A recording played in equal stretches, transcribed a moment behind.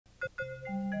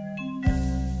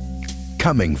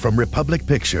Coming from Republic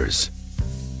Pictures,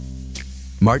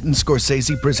 Martin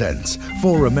Scorsese presents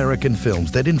 4 American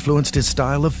films that influenced his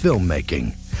style of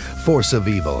filmmaking: Force of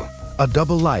Evil, A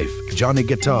Double Life, Johnny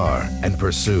Guitar, and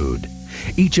Pursued.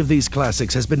 Each of these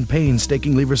classics has been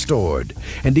painstakingly restored,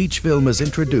 and each film is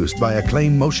introduced by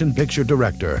acclaimed motion picture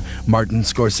director Martin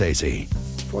Scorsese.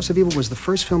 Force of Evil was the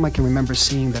first film I can remember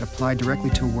seeing that applied directly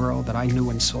to a world that I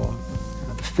knew and saw.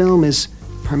 The film is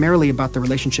primarily about the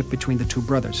relationship between the two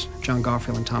brothers, John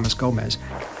Garfield and Thomas Gomez.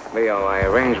 Leo, I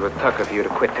arranged with Tucker for you to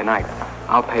quit tonight.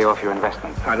 I'll pay off your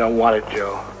investment. I don't want it,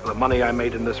 Joe. The money I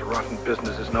made in this rotten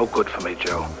business is no good for me,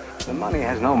 Joe. The money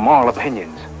has no moral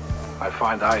opinions. I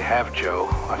find I have, Joe.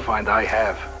 I find I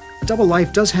have. Double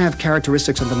Life does have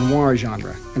characteristics of the noir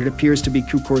genre, and it appears to be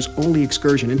Cukor's only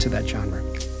excursion into that genre.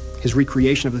 His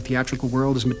recreation of the theatrical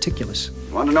world is meticulous.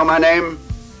 Want to know my name?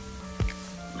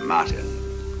 Martin.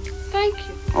 Thank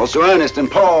you. Also Ernest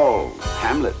and Paul,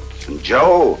 Hamlet and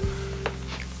Joe,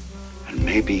 and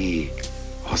maybe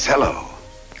Othello.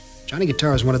 Johnny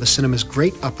Guitar is one of the cinema's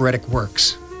great operatic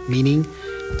works, meaning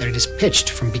that it is pitched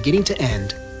from beginning to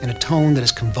end in a tone that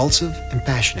is convulsive and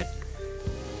passionate.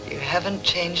 You haven't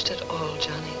changed at all,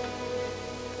 Johnny.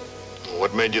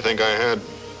 What made you think I had?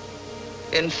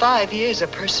 In 5 years, a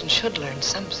person should learn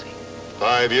something.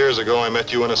 5 years ago, I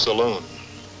met you in a saloon.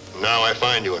 Now I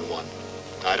find you in one.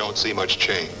 I don't see much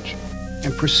change.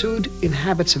 And Pursued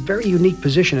inhabits a very unique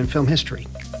position in film history.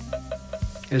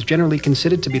 It is generally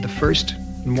considered to be the first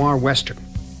noir western.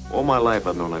 All my life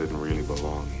I've known I didn't really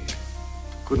belong here.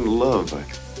 Couldn't love.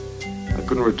 I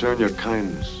couldn't return your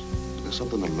kindness. There's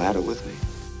something the matter with me.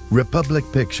 Republic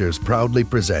Pictures proudly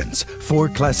presents 4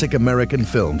 classic American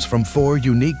films from 4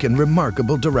 unique and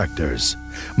remarkable directors.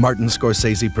 Martin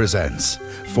Scorsese presents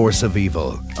Force of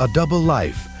Evil, A Double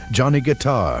Life, Johnny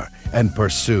Guitar, and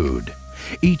Pursued.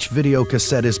 Each video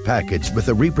cassette is packaged with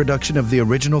a reproduction of the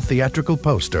original theatrical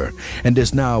poster and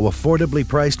is now affordably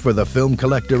priced for the film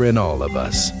collector in all of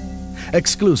us.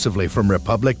 Exclusively from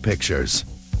Republic Pictures.